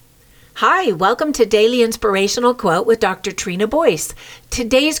Hi, welcome to Daily Inspirational Quote with Dr. Trina Boyce.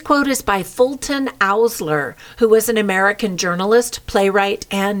 Today's quote is by Fulton Oursler, who was an American journalist, playwright,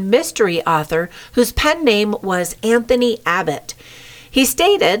 and mystery author whose pen name was Anthony Abbott. He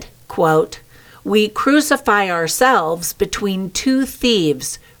stated, quote, "We crucify ourselves between two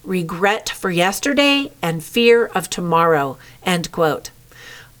thieves, regret for yesterday and fear of tomorrow," end quote.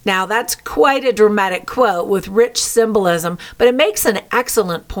 Now, that's quite a dramatic quote with rich symbolism, but it makes an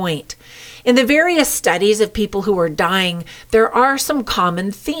excellent point. In the various studies of people who are dying, there are some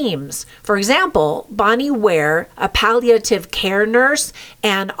common themes. For example, Bonnie Ware, a palliative care nurse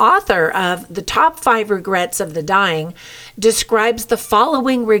and author of The Top 5 Regrets of the Dying, describes the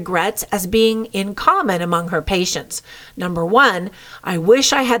following regrets as being in common among her patients. Number 1, I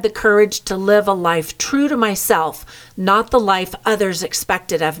wish I had the courage to live a life true to myself, not the life others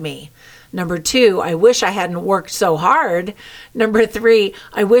expected of me. Number 2, I wish I hadn't worked so hard. Number 3,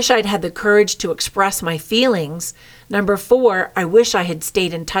 I wish I'd had the courage to express my feelings. Number 4, I wish I had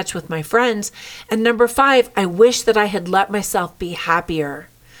stayed in touch with my friends. And number 5, I wish that I had let myself be happier.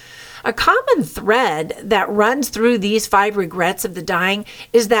 A common thread that runs through these 5 regrets of the dying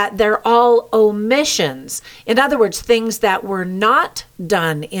is that they're all omissions. In other words, things that were not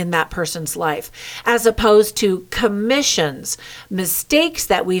done in that person's life, as opposed to commissions, mistakes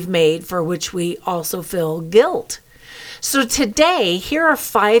that we've made for which we also feel guilt. So today, here are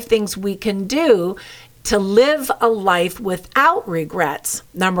 5 things we can do to live a life without regrets.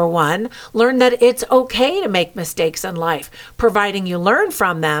 Number 1, learn that it's okay to make mistakes in life, providing you learn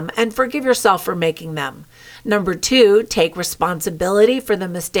from them and forgive yourself for making them. Number 2, take responsibility for the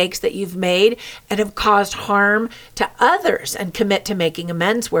mistakes that you've made and have caused harm to others and commit to making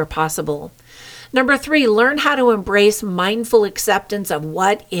amends where possible. Number 3, learn how to embrace mindful acceptance of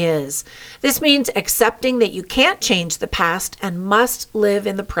what is. This means accepting that you can't change the past and must live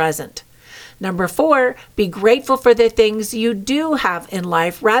in the present. Number 4, be grateful for the things you do have in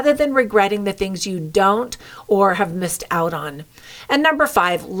life rather than regretting the things you don't or have missed out on. And number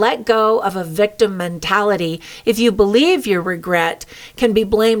 5, let go of a victim mentality if you believe your regret can be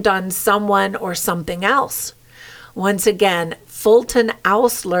blamed on someone or something else. Once again, Fulton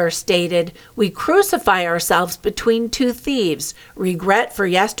Oursler stated, "We crucify ourselves between two thieves, regret for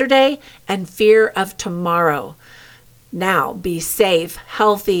yesterday and fear of tomorrow." Now, be safe,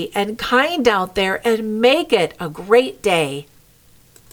 healthy, and kind out there and make it a great day.